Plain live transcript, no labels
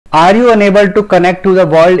Are you unable to connect to the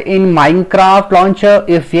world in Minecraft launcher?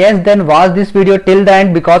 If yes, then watch this video till the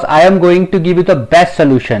end because I am going to give you the best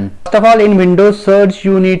solution. First of all, in Windows search,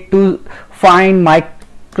 you need to find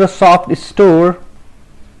Microsoft Store.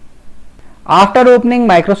 After opening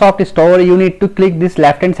Microsoft Store, you need to click this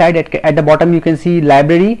left hand side. At the bottom you can see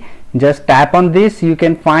library. Just tap on this. You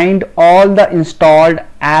can find all the installed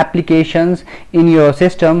applications in your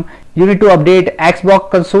system. You need to update Xbox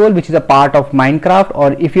console, which is a part of Minecraft,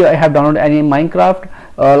 or if you have downloaded any Minecraft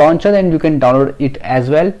launcher, then you can download it as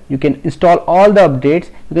well. You can install all the updates.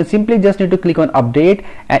 You can simply just need to click on update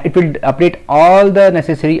and it will update all the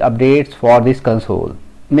necessary updates for this console.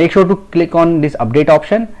 Make sure to click on this update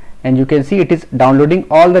option and you can see it is downloading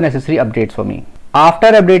all the necessary updates for me. After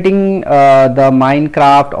updating the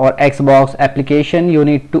Minecraft or Xbox application, you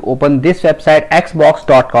need to open this website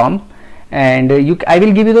xbox.com, and I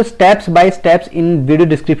will give you the steps by steps in video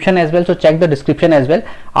description as well, so check the description as well.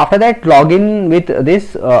 After that, log in with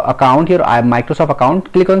this account, your Microsoft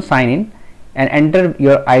account. Click on sign in and enter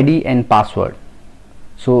your ID and password.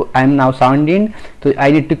 So I am now signed in, so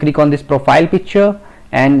I need to click on this profile picture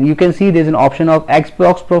and you can see there is an option of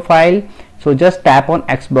Xbox profile, so just tap on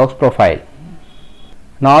Xbox profile.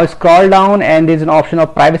 Now scroll down and there is an option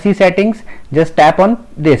of privacy settings. Just tap on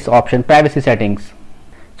this option, privacy settings.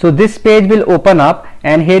 So this page will open up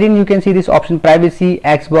and herein you can see this option, privacy,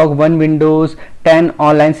 Xbox One, Windows 10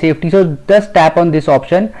 online safety. So just tap on this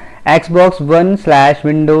option, Xbox One /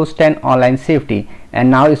 Windows 10 online safety,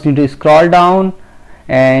 and now you need to scroll down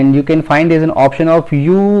and you can find there is an option of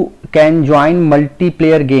you can join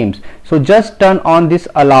multiplayer games. So just turn on this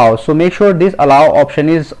allow. So make sure this allow option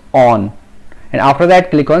is on, and after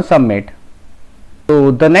that click on submit.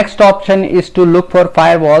 So the next option is to look for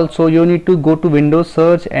firewall. So you need to go to Windows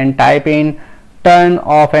search and type in turn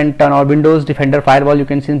off and turn on Windows Defender firewall. You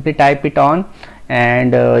can simply type it on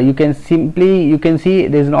and you can see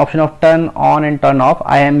there is an option of turn on and turn off.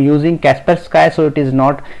 I am using Kaspersky, so it is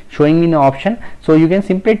not showing me an option. So you can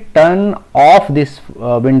simply turn off this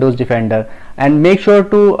Windows Defender and make sure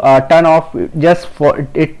to turn off just for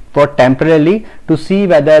temporarily to see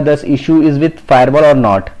whether this issue is with firewall or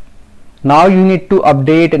not. Now you need to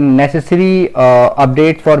update necessary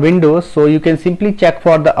update for Windows. So you can simply check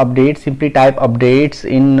for the updates. Simply type updates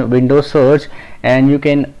in Windows search and you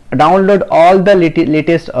can download all the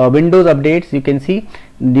latest Windows updates. You can see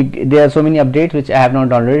there are so many updates which I have not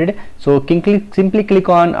downloaded. So simply click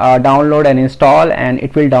on download and install and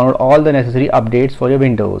it will download all the necessary updates for your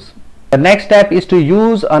Windows. The next step is to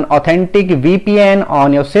use an authentic VPN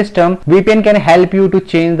on your system. VPN can help you to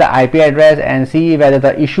change the IP address and see whether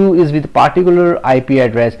the issue is with particular IP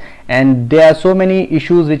address, and there are so many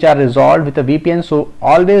issues which are resolved with the VPN. So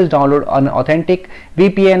always download an authentic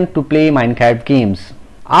VPN to play Minecraft games.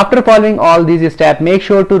 After following all these steps, make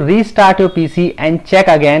sure to restart your PC and check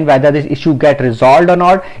again whether this issue get resolved or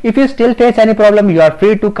not. If you still face any problem, you are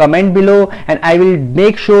free to comment below and I will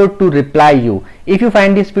make sure to reply you. If you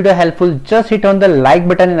find this video helpful, just hit on the like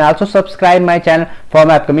button and also subscribe my channel for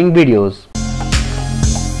my upcoming videos.